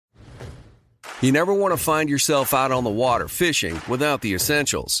You never want to find yourself out on the water fishing without the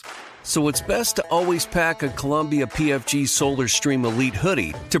essentials. So it's best to always pack a Columbia PFG Solar Stream Elite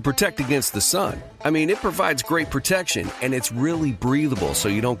hoodie to protect against the sun. I mean, it provides great protection and it's really breathable so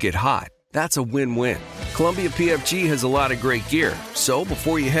you don't get hot. That's a win-win. Columbia PFG has a lot of great gear. So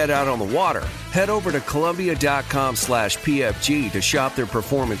before you head out on the water, head over to Columbia.com/PFG to shop their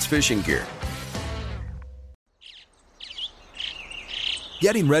performance fishing gear.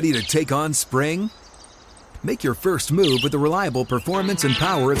 Getting ready to take on spring? Make your first move with the reliable performance and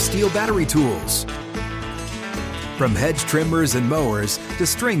power of Steel battery tools. From hedge trimmers and mowers to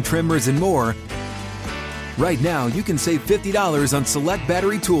string trimmers and more, right now you can save $50 on select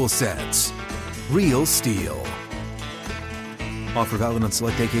battery tool sets. Real Steel. Offer valid on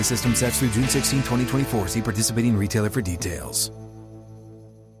select AK system sets through June 16, 2024. See participating retailer for details.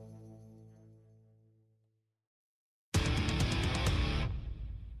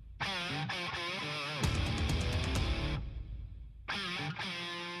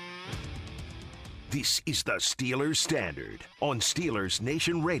 This is the Steelers Standard on Steelers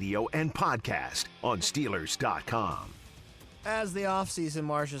Nation Radio and podcast on Steelers.com. As the offseason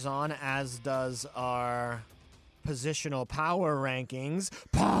marches on, as does our positional power rankings.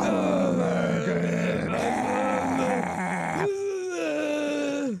 You're worse at that than I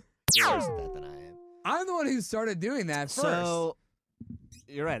am. I'm the one who started doing that first. So,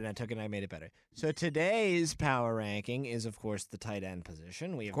 you're right, and I took it and I made it better. So today's power ranking is, of course, the tight end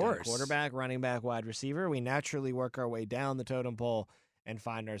position. We have done quarterback, running back, wide receiver. We naturally work our way down the totem pole and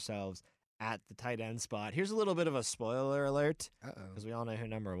find ourselves at the tight end spot. Here's a little bit of a spoiler alert, because we all know who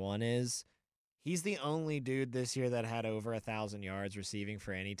number one is. He's the only dude this year that had over 1,000 yards receiving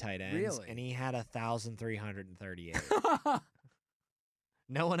for any tight ends. Really? And he had 1,338.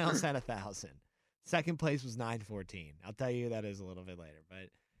 No one else had 1,000. Second place was 914. I'll tell you that is a little bit later, but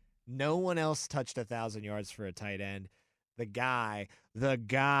no one else touched 1,000 yards for a tight end. The guy,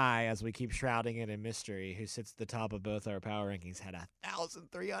 as we keep shrouding it in mystery, who sits at the top of both our power rankings, had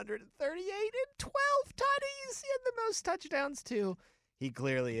 1,338 and 12 tutties. He had the most touchdowns, too. He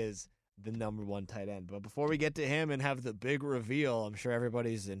clearly is the number one tight end. But before we get to him and have the big reveal, I'm sure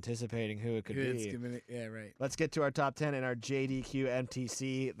everybody's anticipating who it could be. Yeah, right. Let's get to our top 10 in our JDQ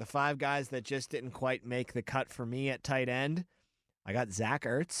MTC. The 5 guys that just didn't quite make the cut for me at tight end. I got Zach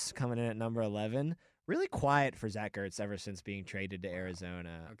Ertz coming in at number 11. Really quiet for Zach Ertz ever since being traded to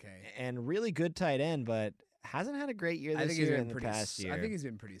Arizona. Okay. And really good tight end, but hasn't had a great year this year in the past year. I think he's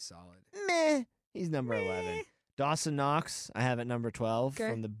been pretty solid. Meh. He's number 11. Dawson Knox, I have at number 12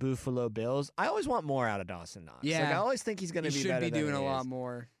 from the Buffalo Bills. I always want more out of Dawson Knox. Yeah. Like, I always think he's going to be better than he is. He should be doing a lot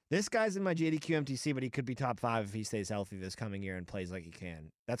more. This guy's in my JDQ MTC, but he could be top 5 if he stays healthy this coming year and plays like he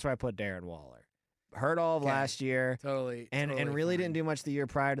can. That's where I put Darren Waller. Hurt all of last year. Totally. And really didn't do much the year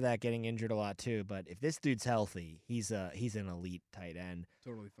prior to that, getting injured a lot too. But if this dude's healthy, he's an elite tight end.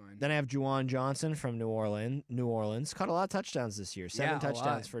 Totally fine. Then I have Juwan Johnson from New Orleans. Caught a lot of touchdowns this year. 7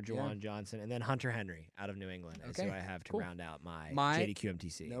 touchdowns for Juwan Johnson. And then Hunter Henry out of New England is who I have to round out my JDQ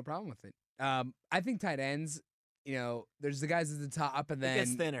MTC. No problem with it. I think tight ends, there's the guys at the top, and then it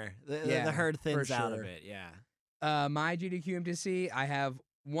gets thinner. The herd thins out a bit, my JDQ MTC, I have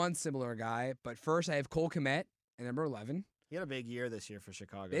one similar guy, but first I have Cole Kmet at number 11. He had a big year this year for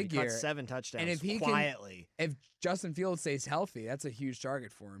Chicago. Big he year. Caught 7 touchdowns and if he quietly. If Justin Fields stays healthy, that's a huge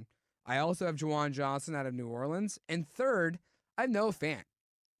target for him. I also have Juwan Johnson out of New Orleans. And third, I have Noah Fant,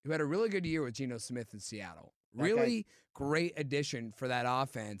 who had a really good year with Geno Smith in Seattle. Really great addition for that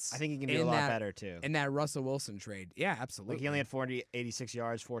offense. I think he can do a lot better, too. In that Russell Wilson trade. Yeah, absolutely. Like he only had 486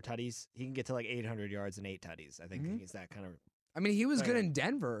 yards, 4 tutties. He can get to like 800 yards and 8 tutties. I think he's that kind of... I mean, he was good in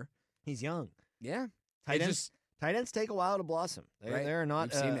Denver. He's young. Yeah. Tight ends take a while to blossom. They're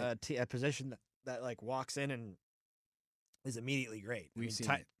not a position that like walks in and is immediately great. We've seen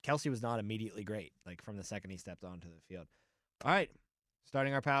it. Kelsey was not immediately great, like from the second he stepped onto the field. All right.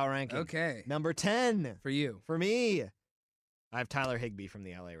 Starting our power ranking. Okay. Number 10. For you. For me. I have Tyler Higbee from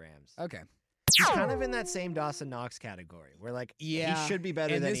the LA Rams. Okay. He's kind of in that same Dawson Knox category where, like, he should be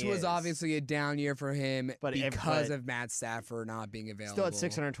better than he is. And this was obviously a down year for him because of Matt Stafford not being available. Still had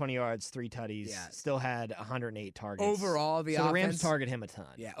 620 yards, 3 tutties. Yeah. Still had 108 targets. Overall, the Rams target him a ton.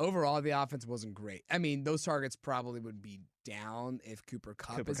 Yeah, overall, the offense wasn't great. I mean, those targets probably would be down if Cooper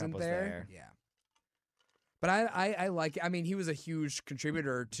Kupp isn't there. Yeah. But I like it. I mean, he was a huge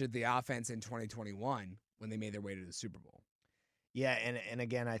contributor to the offense in 2021 when they made their way to the Super Bowl. Yeah, and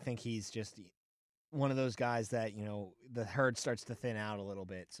again, I think he's just one of those guys that, the herd starts to thin out a little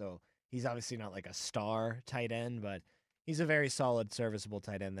bit. So he's obviously not like a star tight end, but he's a very solid, serviceable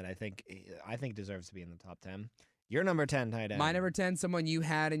tight end that I think deserves to be in the top 10. Your number 10 tight end. My number 10, someone you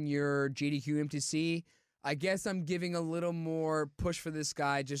had in your JDQ MTC. I guess I'm giving a little more push for this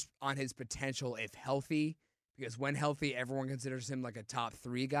guy just on his potential if healthy, because when healthy, everyone considers him like a top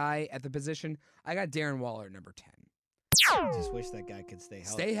 3 guy at the position. I got Darren Waller at number 10. I just wish that guy could stay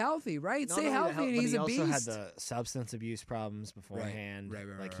healthy. Stay healthy, right? Not Stay only healthy, and he's he a beast. also had the substance abuse problems beforehand.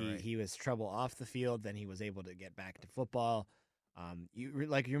 Right, He was trouble off the field, then he was able to get back to football. You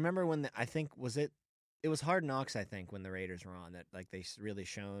remember when I think it was Hard Knocks, I think, when the Raiders were on, that like they really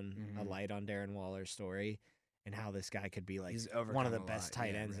shone a light on Darren Waller's story and how this guy could be like one of the best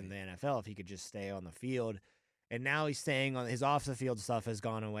tight ends in the NFL if he could just stay on the field. And now he's staying on his off the field stuff has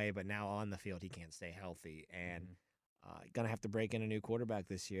gone away, but now on the field he can't stay healthy. And gonna have to break in a new quarterback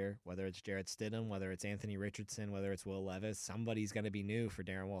this year, whether it's Jarrett Stidham, whether it's Anthony Richardson, whether it's Will Levis. Somebody's gonna be new for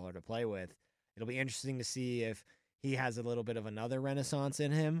Darren Waller to play with. It'll be interesting to see if he has a little bit of another renaissance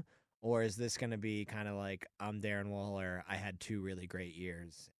in him. Or is this going to be kind of like, I'm Darren Waller, I had 2 really great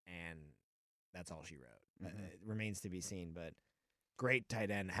years, and that's all she wrote. It remains to be seen, but great tight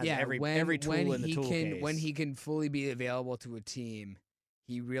end. Has every tool in the toolcase. When he can fully be available to a team,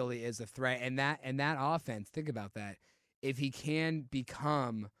 he really is a threat. And that offense, think about that. If he can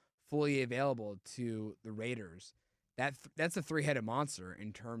become fully available to the Raiders, that's a 3-headed monster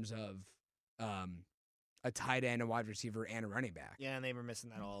in terms of a tight end, a wide receiver, and a running back. Yeah, and they were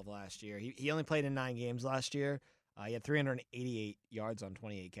missing that all of last year. He only played in 9 games last year. He had 388 yards on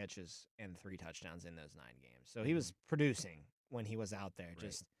 28 catches and 3 touchdowns in those 9 games. So he was producing when he was out there. Right.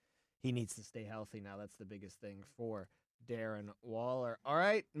 Just he needs to stay healthy now. That's the biggest thing for Darren Waller. All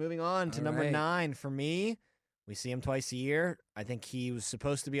right, moving on to number 9 for me. We see him twice a year. I think he was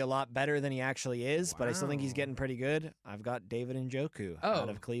supposed to be a lot better than he actually is, but I still think he's getting pretty good. I've got David Njoku out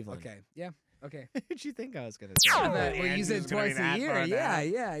of Cleveland. Okay, yeah. Okay. What did you think I was going to say? Well, you said twice a year.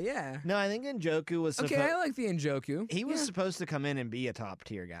 Yeah. No, I think Njoku was okay. I like the Njoku. He was supposed to come in and be a top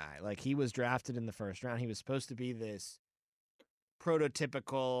tier guy. Like he was drafted in the first round. He was supposed to be this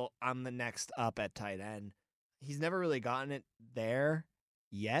prototypical, I'm the next up at tight end. He's never really gotten it there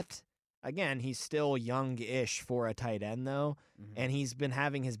yet. Again, he's still young-ish for a tight end though, and he's been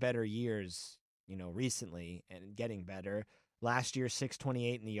having his better years, recently and getting better. Last year,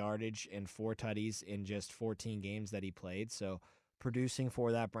 628 in the yardage and 4 tutties in just 14 games that he played. So producing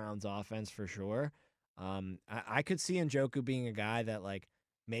for that Browns offense for sure. I could see Njoku being a guy that like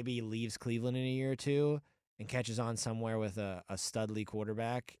maybe leaves Cleveland in a year or 2 and catches on somewhere with a studly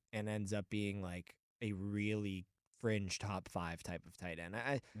quarterback and ends up being like a really fringe top 5 type of tight end.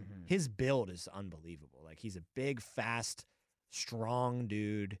 His build is unbelievable. Like he's a big, fast, strong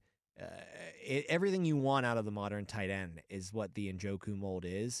dude. Everything you want out of the modern tight end is what the Njoku mold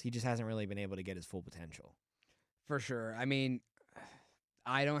is. He just hasn't really been able to get his full potential. For sure. I mean,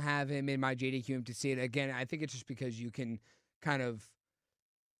 I don't have him in my JDQ to see it. Again, I think it's just because you can kind of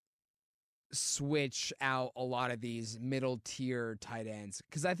switch out a lot of these middle-tier tight ends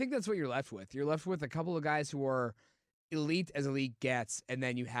because I think that's what you're left with. You're left with a couple of guys who are elite as elite gets, and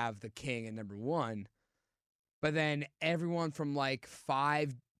then you have the king at number 1. But then everyone from like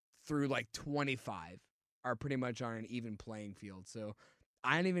 5 through like 25 are pretty much on an even playing field. So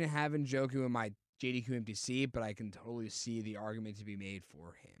I don't even have Njoku in my JDQ MTC, but I can totally see the argument to be made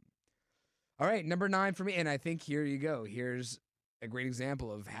for him. All right, number 9 for me, and I think here you go. Here's a great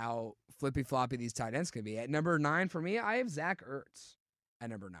example of how flippy-floppy these tight ends can be. At number 9 for me, I have Zach Ertz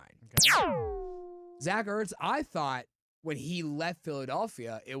at number 9. Okay. Zach Ertz, I thought when he left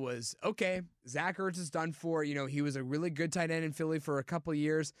Philadelphia, it was, okay, Zach Ertz is done for. He was a really good tight end in Philly for a couple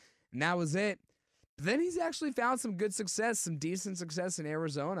years, and that was it. But then he's actually found some good success, some decent success in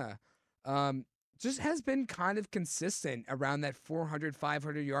Arizona. Just has been kind of consistent around that 400,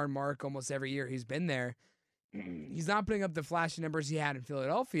 500-yard mark almost every year he's been there. He's not putting up the flashy numbers he had in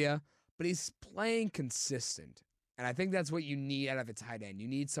Philadelphia, but he's playing consistent. And I think that's what you need out of a tight end. You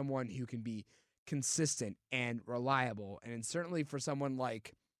need someone who can be consistent and reliable. And certainly for someone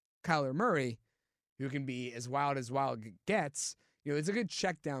like Kyler Murray, who can be as wild gets, it's a good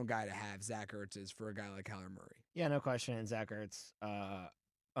check down guy to have. Zach Ertz is for a guy like Kyler Murray. Yeah, no question. And Zach Ertz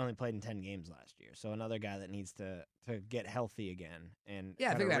only played in 10 games last year. So another guy that needs to get healthy again and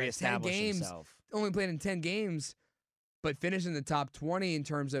I think reestablish 10 games, himself. Only played in 10 games, but finished in the top 20 in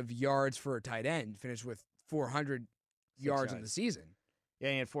terms of yards for a tight end. Finished with 400 yards in the season.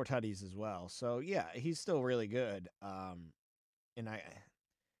 Yeah, he had 4 tutties as well. So, yeah, he's still really good. And I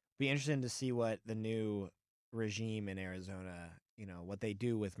be interested to see what the new regime in Arizona, what they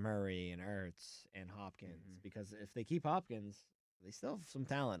do with Murray and Ertz and Hopkins. Because if they keep Hopkins, they still have some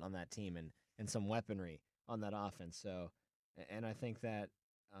talent on that team and some weaponry on that offense. So, and I think that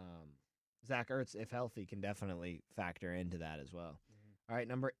Zach Ertz, if healthy, can definitely factor into that as well. All right,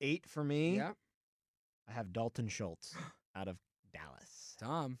 number 8 for me. Yeah. I have Dalton Schultz out of Dallas.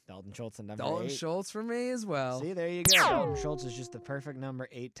 Tom. Dalton Schultz and number Dalton 8. Schultz for me as well. See, there you go. Dalton Schultz is just the perfect number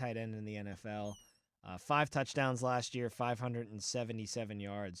 8 tight end in the NFL. 5 touchdowns last year, 577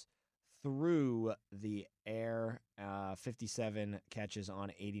 yards through the air, 57 catches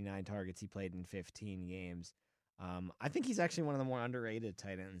on 89 targets. He played in 15 games. I think he's actually one of the more underrated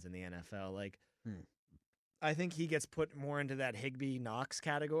tight ends in the NFL. Like, I think he gets put more into that Higbee-Knox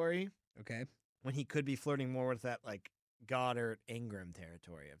category. Okay. When he could be flirting more with that, like, Goddard-Ingram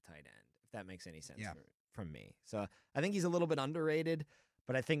territory of tight end, if that makes any sense from me. So I think he's a little bit underrated,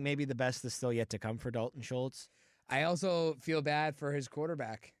 but I think maybe the best is still yet to come for Dalton Schultz. I also feel bad for his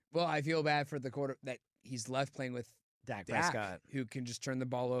quarterback. Well, I feel bad for the quarter that he's left playing with Dak Prescott, who can just turn the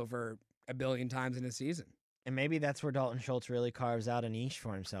ball over a billion times in a season. And maybe that's where Dalton Schultz really carves out a niche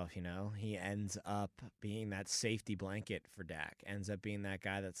for himself, you know? He ends up being that safety blanket for Dak, ends up being that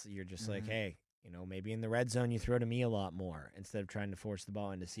guy that's, you're just like, hey, you know, maybe in the red zone you throw to me a lot more instead of trying to force the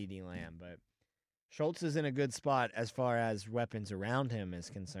ball into CeeDee Lamb. But Schultz is in a good spot as far as weapons around him is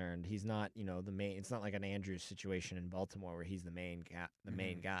concerned. He's not, you know, the main. It's not like an Andrews situation in Baltimore where he's the main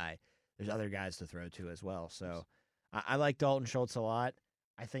guy. There's other guys to throw to as well. So I like Dalton Schultz a lot.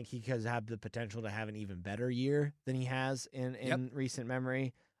 I think he could have the potential to have an even better year than he has in recent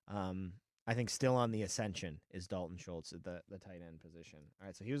memory. I think still on the ascension is Dalton Schultz at the tight end position. All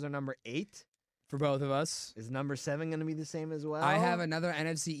right, so he was our number 8. For both of us. Is number 7 going to be the same as well? I have another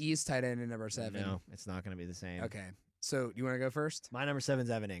NFC East tight end in number 7. No, it's not going to be the same. Okay. So, you want to go first? My number 7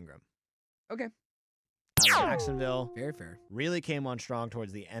 is Evan Ingram. Okay. Out of Jacksonville. Very fair. Really came on strong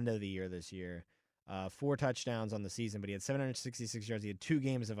towards the end of the year this year. 4 touchdowns on the season, but he had 766 yards. He had 2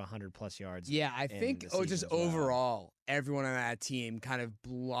 games of 100-plus yards. Yeah, I think just overall, everyone on that team kind of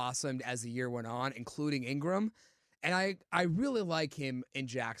blossomed as the year went on, including Ingram. And I really like him in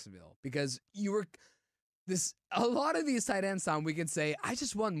Jacksonville because a lot of these tight ends, Tom, we can say, I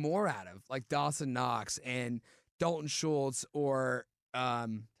just want more out of, like Dawson Knox and Dalton Schultz or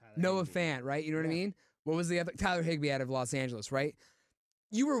Noah Fant, right? You know what I mean? What was the other? Tyler Higbee out of Los Angeles, right?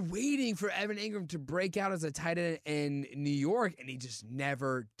 You were waiting for Evan Ingram to break out as a tight end in New York, and he just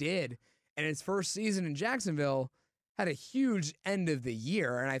never did. And his first season in Jacksonville had a huge end of the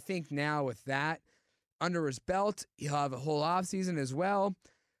year. And I think now with that under his belt, he'll have a whole offseason as well,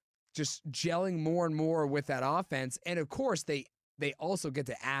 just gelling more and more with that offense. And, of course, they also get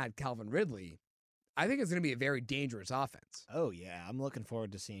to add Calvin Ridley. I think it's going to be a very dangerous offense. Oh, yeah. I'm looking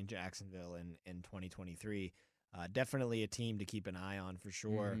forward to seeing Jacksonville in 2023. Definitely a team to keep an eye on for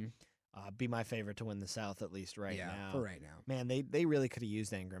sure. Be my favorite to win the South, at least now. Yeah, for right now. Man, they really could have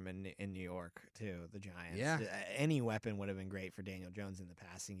used Ingram in New York, too, the Giants. Yeah. Any weapon would have been great for Daniel Jones in the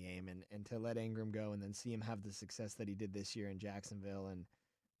passing game, and to let Ingram go and then see him have the success that he did this year in Jacksonville, and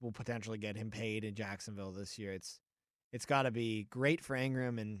we'll potentially get him paid in Jacksonville this year. It's got to be great for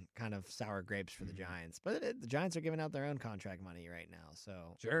Ingram and kind of sour grapes for the Giants. But the Giants are giving out their own contract money right now,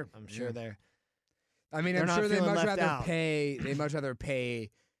 so sure, I'm sure they're. I mean, I'm sure they'd much rather pay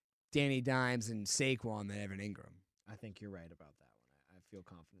Danny Dimes and Saquon than Evan Ingram. I think you're right about that one. I feel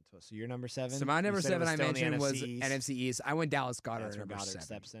confident too. So you're number 7. So my number 7 I mentioned was NFC East. I went Dallas Goedert. That's where Goddard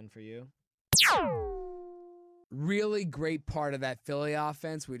steps in for you. Really great part of that Philly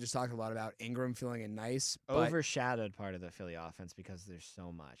offense. We just talked a lot about Ingram feeling it nice. Overshadowed part of the Philly offense because there's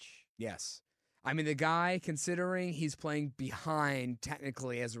so much. Yes. I mean, the guy, considering he's playing behind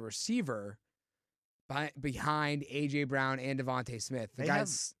technically as a receiver, behind A.J. Brown and Devontae Smith.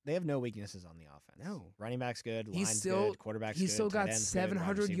 They have no weaknesses on the offense. No. Running back's good, line's good, quarterback's good. He's still got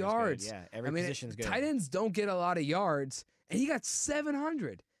 700 yards. Good. Yeah, every position's good. Tight ends don't get a lot of yards, and he got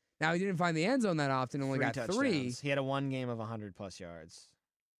 700. Now, he didn't find the end zone that often, only got 3. He had a 1 game of 100-plus yards.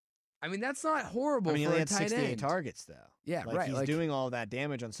 I mean, that's not horrible for a tight end. He only had 68 targets, though. Yeah, right. He's doing all that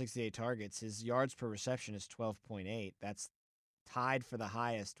damage on 68 targets. His yards per reception is 12.8. That's tied for the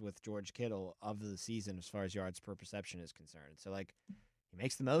highest with George Kittle of the season as far as yards per reception is concerned. So, he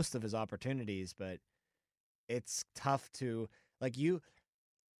makes the most of his opportunities, but it's tough to,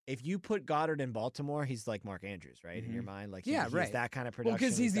 if you put Goddard in Baltimore, he's like Mark Andrews, right? In your mind? He's that kind of production. Well,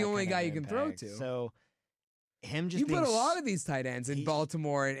 because he's the only guy you can throw to. So, him just you put a lot of these tight ends in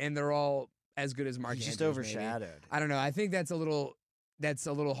Baltimore, and they're all as good as Mark Andrews. He's just overshadowed. Maybe. I don't know. I think that's a little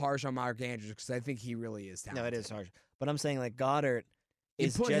harsh on Mark Andrews because I think he really is talented. No, it is harsh. But I'm saying Goddard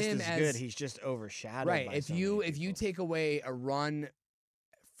is just as good. He's just overshadowed. Right. By if you take away a run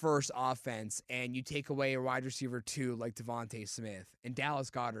first offense and you take away a wide receiver 2 like Devontae Smith, and Dallas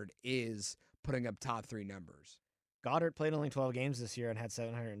Goedert is putting up top 3 numbers. Goddard played only 12 games this year and had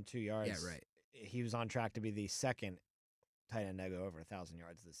 702 yards. Yeah, right. He was on track to be the second tight end to go over 1,000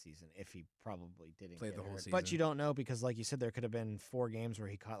 yards this season if he probably didn't Played get the whole hurt. season. But you don't know because, like you said, there could have been 4 games where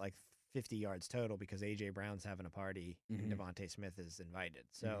he caught like 50 yards total because A.J. Brown's having a party and Devontae Smith is invited.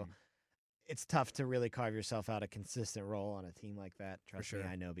 So it's tough to really carve yourself out a consistent role on a team like that. Trust me,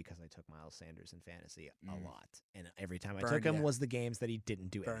 I know because I took Miles Sanders in fantasy a lot. And every time I took him was the games that he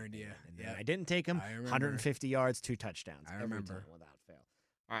didn't do anything. And then I didn't take him, 150 yards, 2 touchdowns. I remember. Every time without fail.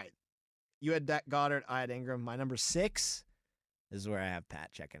 All right. You had Goddard, I had Ingram. My number 6 is where I have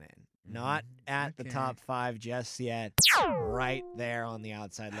Pat checking in. Not at the top 5 just yet. Right there on the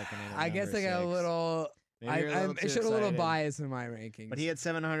outside looking in. I guess I got a little... I showed a little bias in my rankings. But he had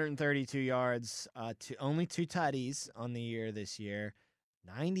 732 yards, only 2 tutties on the year this year.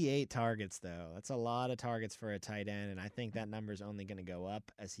 98 targets, though. That's a lot of targets for a tight end, and I think that number is only going to go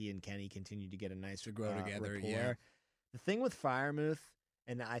up as he and Kenny continue to get a nice grow together. rapport. Yeah. The thing with Freiermuth,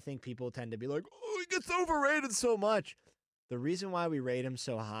 and I think people tend to be like, oh, he gets overrated so much. The reason why we rate him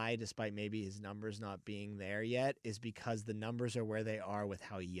so high, despite maybe his numbers not being there yet, is because the numbers are where they are with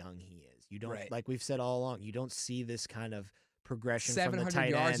how young he is. You don't, like we've said all along, you don't see this kind of progression from the tight 700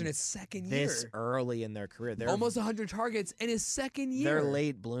 yards end in his second year. This early in their career. They're almost 100 targets in his second year. They're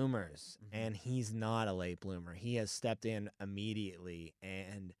late bloomers, and he's not a late bloomer. He has stepped in immediately.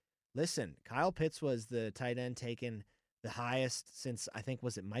 And listen, Kyle Pitts was the tight end taken the highest since, I think,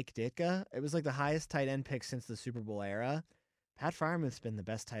 was it Mike Ditka? It was like the highest tight end pick since the Super Bowl era. Pat Freiermuth's been the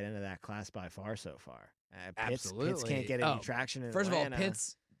best tight end of that class by far so far. Pitts can't get any traction in First Atlanta. of all,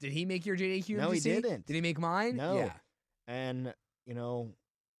 Pitts, did he make your JDQ? No, he didn't. Did he make mine? No. Yeah. And, Freiermuth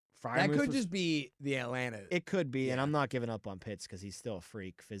that could just be the Atlanta. It could be, and I'm not giving up on Pitts because he's still a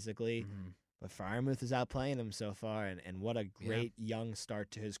freak physically. But Freiermuth is outplaying him so far, and what a great young start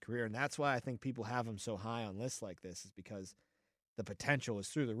to his career. And that's why I think people have him so high on lists like this, is because the potential is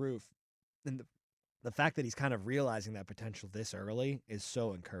through the roof. And the fact that he's kind of realizing that potential this early is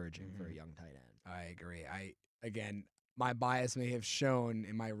so encouraging for a young tight end. I agree. Again, my bias may have shown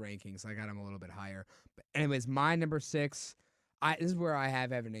in my rankings. I got him a little bit higher. But anyways, my number 6, this is where I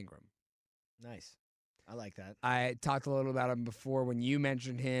have Evan Ingram. Nice. I like that. I talked a little about him before. When you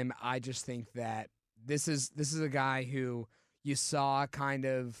mentioned him, I just think that this is a guy who you saw kind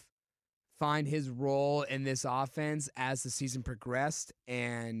of find his role in this offense as the season progressed,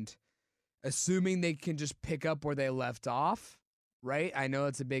 and assuming they can just pick up where they left off, right? I know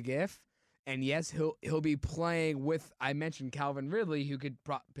it's a big if. And yes, he'll be playing with, I mentioned Calvin Ridley, who could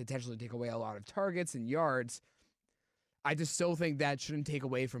potentially take away a lot of targets and yards. I just still think that shouldn't take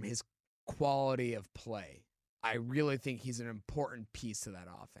away from his quality of play. I really think he's an important piece to that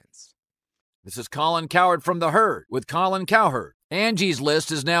offense. This is Colin Cowherd from The Herd with Colin Cowherd. Angie's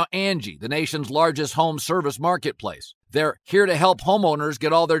List is now Angie, the nation's largest home service marketplace. They're here to help homeowners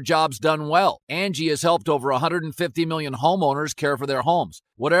get all their jobs done well. Angie has helped over 150 million homeowners care for their homes.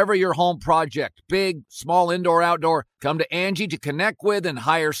 Whatever your home project, big, small, indoor, outdoor, come to Angie to connect with and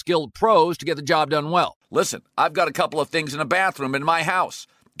hire skilled pros to get the job done well. Listen, I've got a couple of things in a bathroom in my house.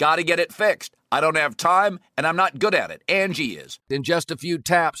 Got to get it fixed. I don't have time, and I'm not good at it. Angie is. In just a few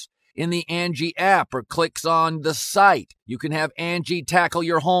taps in the Angie app or clicks on the site, you can have Angie tackle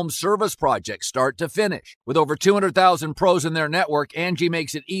your home service project start to finish. With over 200,000 pros in their network, Angie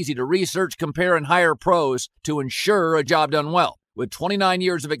makes it easy to research, compare, and hire pros to ensure a job done well. With 29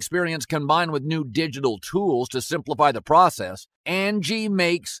 years of experience combined with new digital tools to simplify the process, Angie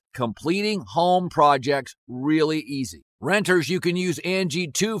makes completing home projects really easy. Renters, you can use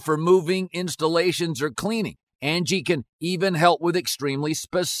Angie too for moving, installations, or cleaning. Angie can even help with extremely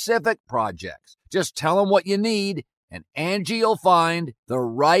specific projects. Just tell them what you need, and Angie will find the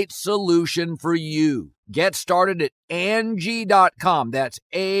right solution for you. Get started at Angie.com. That's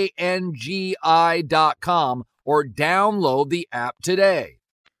ANGI.com, or download the app today.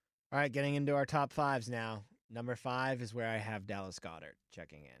 All right, getting into our top 5s now. Number 5 is where I have Dallas Goedert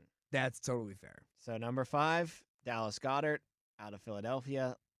checking in. That's totally fair. So number 5, Dallas Goedert out of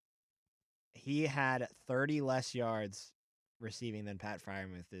Philadelphia. He had 30 less yards receiving than Pat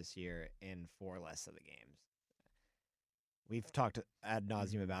Freiermuth this year in 4 less of the games. We've talked ad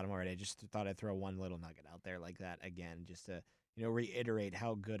nauseum about him already. I just thought I'd throw one little nugget out there like that again, just to reiterate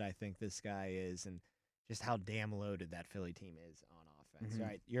how good I think this guy is and just how damn loaded that Philly team is on offense. All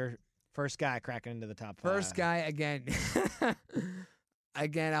right, your first guy cracking into the top 5. First guy, again,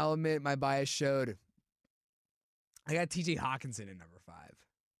 I'll admit my bias showed. I got T.J. Hawkinson in number 5.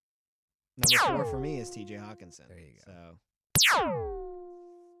 Number 4 for me is T.J. Hawkinson. There you go. So,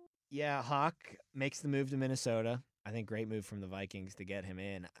 yeah, Hawk makes the move to Minnesota. I think great move from the Vikings to get him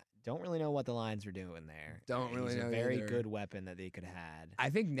in. don't really know what the Lions are doing there. Don't really know He's a very either. good weapon that they could have had. I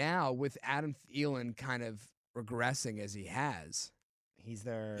think now with Adam Thielen kind of regressing as he has, He's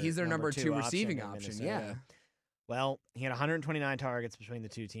their number two receiving in option. Minnesota. Yeah. Well, he had 129 targets between the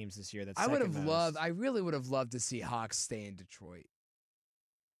two teams this year. That's I second really would have loved to see Hawks stay in Detroit.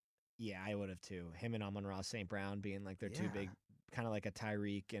 Yeah, I would have too. Him and Amon-Ra St. Brown being like their two big, kind of like a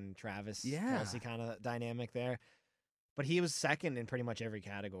Tyreek and Travis Kelce kind of dynamic there. But he was second in pretty much every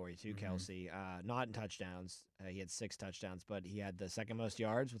category too, Kelce. Not in touchdowns. He had 6 touchdowns, but he had the second most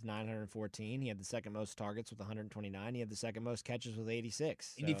yards with 914. He had the second most targets with 129. He had the second most catches with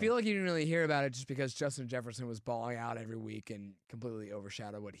 86. And you feel like you didn't really hear about it just because Justin Jefferson was balling out every week and completely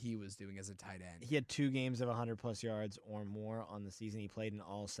overshadowed what he was doing as a tight end. He had 2 games of 100-plus yards or more on the season. He played in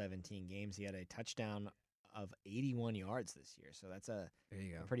all 17 games. He had a touchdown of 81 yards this year. So that's a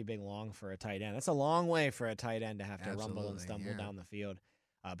pretty big long for a tight end. That's a long way for a tight end to have to rumble and stumble down the field.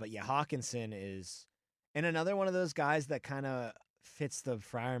 But yeah, Hawkinson is and another one of those guys that kind of fits the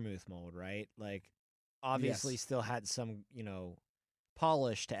Freiermuth mold, right? Like obviously still had some,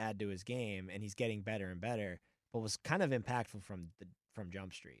 polish to add to his game, and he's getting better and better, but was kind of impactful from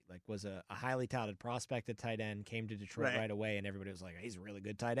Jump Street. Like was a highly touted prospect at tight end, came to Detroit right away, and everybody was like, he's a really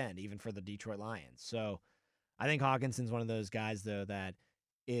good tight end, even for the Detroit Lions. So I think Hawkinson's one of those guys, though, that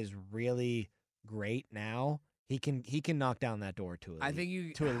is really great now. He can knock down that door to elite. I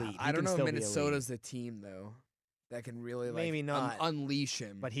think to elite. I don't know if Minnesota's the team, though, that can really maybe not unleash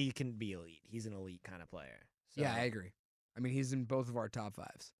him. But he can be elite. He's an elite kind of player. So. Yeah, I agree. I mean, he's in both of our top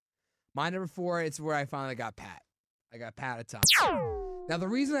 5s. My number 4, it's where I finally got Pat. I got Pat at top 4. Now, the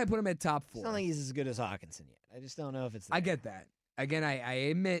reason I put him at top 4... I don't think he's as good as Hawkinson yet. I just don't know if it's there. I get that. Again, I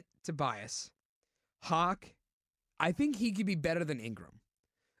admit to bias. Hawk, I think he could be better than Ingram.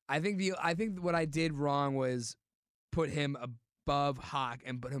 I think what I did wrong was put him above Hawk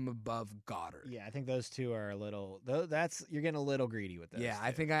and put him above Goddard. Yeah, I think those two are a little. You're getting a little greedy with those. Yeah, two.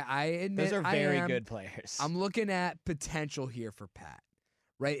 I think I admit those are very good players. I'm looking at potential here for Pat.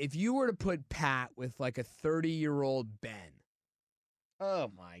 Right, if you were to put Pat with like a 30-year-old Ben.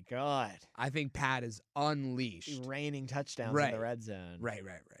 Oh my God! I think Pat is unleashed, raining touchdowns in the red zone. Right.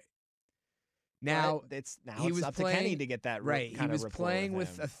 Now it's up to Kenny to get that right. He was playing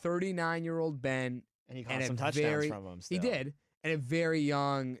with a 39-year-old Ben, and he caught some touchdowns from him. Still. He did, and a very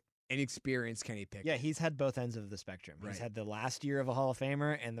young, inexperienced Kenny Pickett. Yeah, he's had both ends of the spectrum. He's had the last year of a Hall of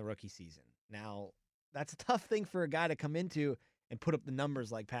Famer and the rookie season. Now that's a tough thing for a guy to come into and put up the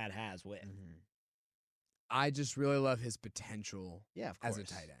numbers like Pat has with. Mm-hmm. I just really love his potential. Yeah, of course. As a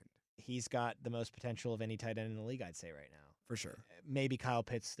tight end. He's got the most potential of any tight end in the league, I'd say, right now. For sure. Maybe Kyle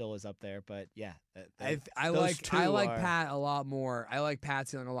Pitts still is up there, but yeah. I like Pat a lot more. I like Pat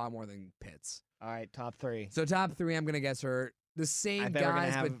Thielen a lot more than Pitts. All right, top 3. So top 3, I'm going to guess are the same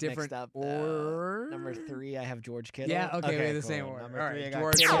guys but different order. Number 3, I have George Kittle. Yeah, okay, we have the same order. Number 3, I got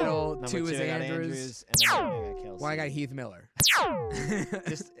George Kittle. 2 is Andrews. And number 3, I got Kelce. Well, I got Heath Miller.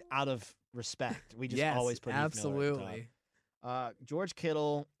 Just out of respect. We just always put Heath Miller at the top. George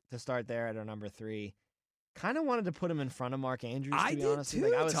Kittle to start there at our number 3. Kind of wanted to put him in front of Mark Andrews, to be honest.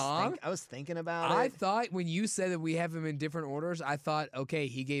 Too, Tom. I was thinking about it. I thought when you said that we have him in different orders, I thought, okay,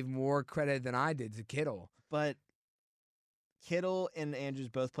 he gave more credit than I did to Kittle. But Kittle and Andrews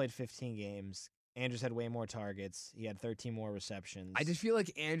both played 15 games. Andrews had way more targets. He had 13 more receptions. I just feel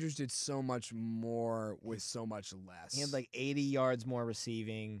like Andrews did so much more with so much less. He had like 80 yards more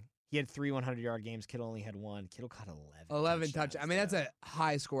receiving. He had 3 100-yard games. Kittle only had 1. Kittle caught 11 touchdowns. I mean, that's a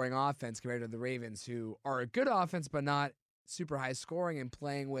high-scoring offense compared to the Ravens, who are a good offense but not super high scoring and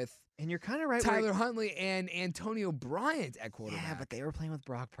playing with. And you're kind of right. Tyler Huntley and Antonio Bryant at quarterback. Yeah, but they were playing with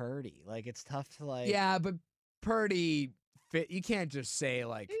Brock Purdy. Like it's tough to like. Yeah, but Purdy fit. You can't just say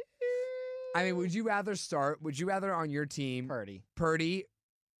like. I mean, would you rather on your team Purdy,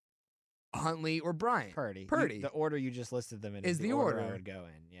 Huntley, or Bryant? Purdy. Purdy. The order you just listed them in is the order I would go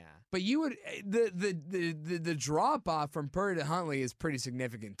in. Yeah. But you would the drop off from Purdy to Huntley is pretty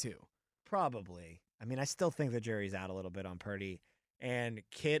significant too. Probably. I mean, I still think the jury's out a little bit on Purdy and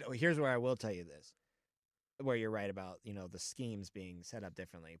Here's where I will tell you this, where you're right about the schemes being set up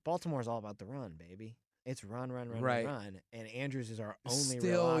differently. Baltimore's all about the run, baby. It's run, and Andrews is our only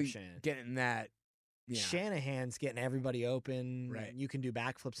real option. Getting that. Yeah. Shanahan's getting everybody open. Right. You can do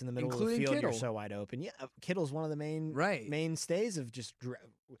backflips in the middle Including of the field. Kittle. You're so wide open. Yeah, Kittle's one of the mainstays of just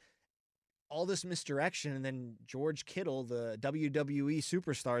all this misdirection, and then George Kittle, the WWE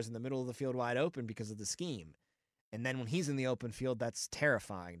superstar, is in the middle of the field wide open because of the scheme. And then when he's in the open field, that's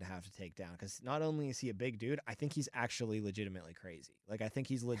terrifying to have to take down because not only is he a big dude, I think he's actually legitimately crazy. Like, I think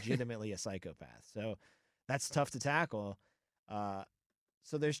he's legitimately a psychopath. So that's tough to tackle.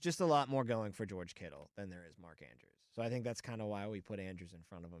 So there's just a lot more going for George Kittle than there is Mark Andrews. So I think that's kind of why we put Andrews in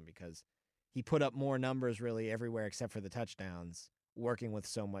front of him, because he put up more numbers really everywhere except for the touchdowns, working with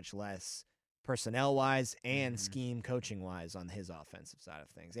so much less personnel-wise and scheme coaching-wise on his offensive side of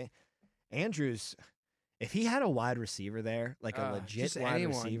things. Andrews, if he had a wide receiver there, like a legit wide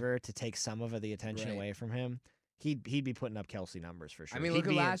receiver to take some of the attention away from him, he'd be putting up Kelsey numbers for sure. I mean,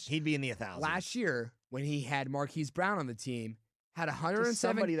 he'd be in the 1,000s. Last year, when he had Marquise Brown on the team, had 107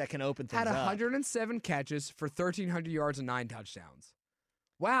 somebody that can open things had 107 catches for 1,300 yards and 9 touchdowns.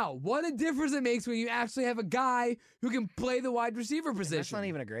 Wow, what a difference it makes when you actually have a guy who can play the wide receiver position. That's not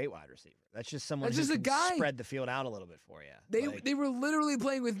even a great wide receiver. That's just someone who can spread the field out a little bit for you. They were literally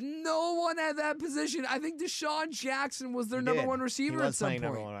playing with no one at that position. I think Deshaun Jackson was their number one receiver at some point. He was playing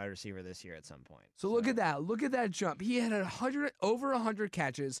number one wide receiver this year at some point. So look at that. Look at that jump. He had over 100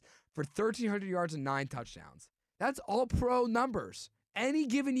 catches for 1,300 yards and 9 touchdowns. That's all-pro numbers. Any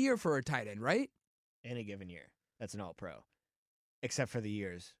given year for a tight end, right? Any given year. That's an all-pro. Except for the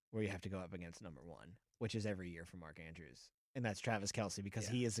years where you have to go up against number one, which is every year for Mark Andrews. And that's Travis Kelce, because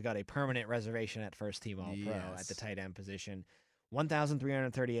he has got a permanent reservation at first-team All-Pro at the tight end position.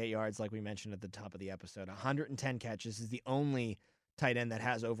 1,338 yards, like we mentioned at the top of the episode. 110 catches. Is the only tight end that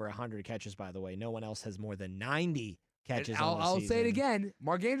has over 100 catches, by the way. No one else has more than 90 catches on the I'll season. say it again.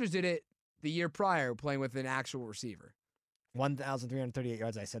 Mark Andrews did it the year prior, playing with an actual receiver. 1,338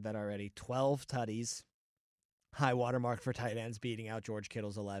 yards. I said that already. 12 tutties. High watermark for tight ends, beating out George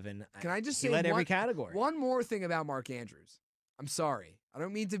Kittle's 11. Can I just say he led every category. One more thing about Mark Andrews. I'm sorry. I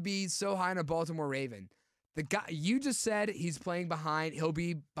don't mean to be so high on a Baltimore Raven. The guy you just said he's playing behind. He'll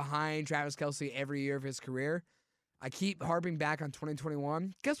be behind Travis Kelce every year of his career. I keep harping back on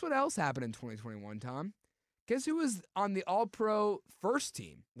 2021. Guess what else happened in 2021, Tom? Guess who was on the All-Pro first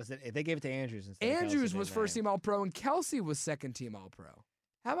team? They gave it to Andrews instead. Andrews was first-team All-Pro, and Kelce was second-team All-Pro.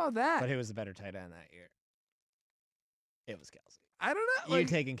 How about that? But who was the better tight end that year? It was Kelce. I don't know. You're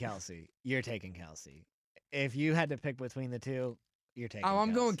taking Kelce. You're taking Kelce. If you had to pick between the two, you're taking Kelce.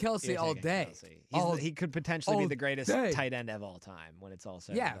 I'm going Kelce all day. He could potentially be the greatest tight end of all time when it's all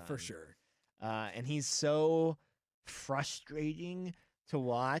said and done. Yeah, for sure. And he's so frustrating to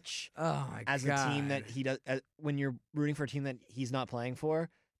watch as a team that he does when you're rooting for a team that he's not playing for,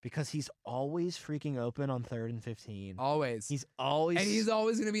 because he's always freaking open on 3rd and 15. Always. He's always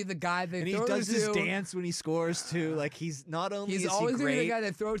going to be the guy they throw to. And he does this dance when he scores too. Like he's not only he's always going to be the guy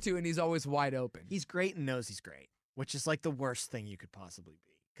they throw to, and he's always wide open. He's great and knows he's great, which is like the worst thing you could possibly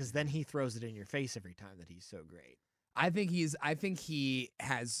be, because then he throws it in your face every time that he's so great. I think he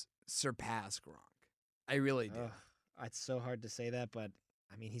has surpassed Gronk. I really do. It's so hard to say that, but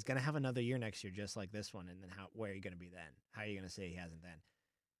I mean, he's going to have another year next year just like this one, and then where are you going to be then? How are you going to say he hasn't then?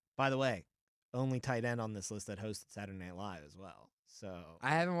 By the way, only tight end on this list that hosted Saturday Night Live as well. So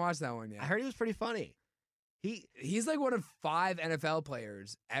I haven't watched that one yet. I heard he was pretty funny. He's like one of 5 NFL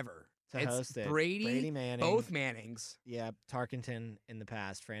players ever to host it. Brady Manning, both Mannings. Yeah, Tarkenton in the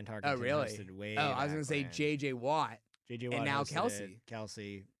past. Fran Tarkenton. Oh, really? Hosted way I was going to say J.J. Watt. J.J. Watt and now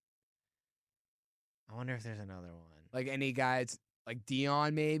Kelce. I wonder if there's another one. Like any guys, like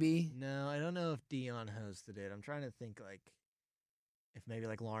Dion maybe? No, I don't know if Dion hosted it. I'm trying to think if maybe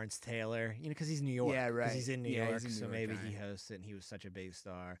like Lawrence Taylor, because he's New York. Yeah, right. He's in New York, so maybe he hosts it, and he was such a big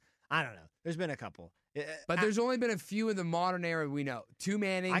star. I don't know. There's been a couple. But there's only been a few in the modern era we know. 2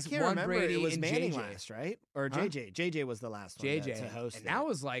 Mannings, I can't 1 remember. Brady, it was and Manning JJ. last, right? Or JJ. JJ was the last one to host and that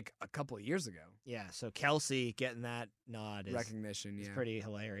was like a couple of years ago. Yeah, so Kelce getting that nod is recognition. Is pretty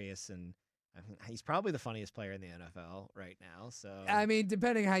hilarious, and I mean, he's probably the funniest player in the NFL right now. So I mean,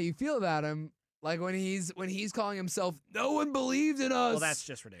 depending how you feel about him, like when he's calling himself, "No one believed in us." Well, that's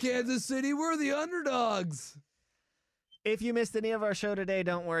just ridiculous. Kansas City, we're the underdogs. If you missed any of our show today,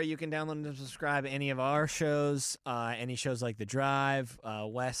 don't worry. You can download and subscribe to any of our shows, any shows like The Drive,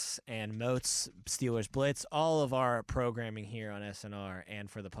 Wes and Moats, Steelers Blitz. All of our programming here on SNR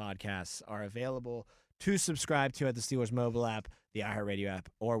and for the podcasts are available to subscribe to at the Steelers mobile app, the iHeartRadio app,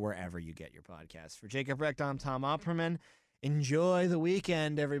 or wherever you get your podcasts. For Jacob Recht, I'm Tom Opperman. Enjoy the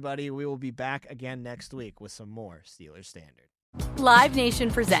weekend, everybody. We will be back again next week with some more Steelers Standard. Live Nation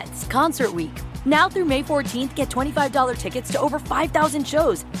presents Concert Week. Now through May 14th, get $25 tickets to over 5,000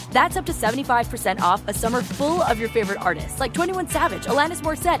 shows. That's up to 75% off a summer full of your favorite artists like 21 Savage, Alanis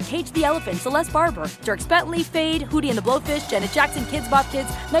Morissette, Cage the Elephant, Celeste Barber, Dierks Bentley, Fade, Hootie and the Blowfish, Janet Jackson, Kidz Bop Kids,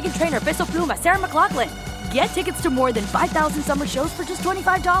 Meghan Trainor, Peso Pluma, Sarah McLachlan. Get tickets to more than 5,000 summer shows for just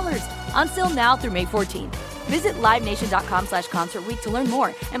 $25. Until now through May 14th. Visit LiveNation.com/Concert Week to learn more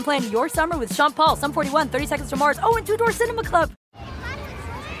and plan your summer with Sean Paul, Sum 41, 30 Seconds to Mars, and Two Door Cinema Club.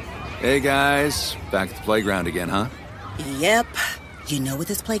 Hey guys, back at the playground again, huh? Yep. You know what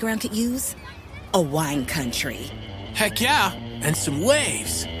this playground could use? A wine country. Heck yeah, and some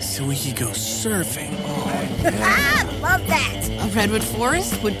waves so we could go surfing. Oh, yeah. Love that. A redwood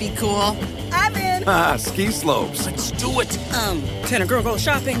forest would be cool. I'm in. Ski slopes. Let's do it. Can a girl go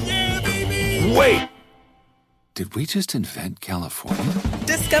shopping? Yeah, baby. Wait. Did we just invent California?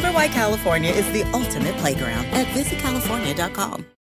 Discover why California is the ultimate playground at visitcalifornia.com.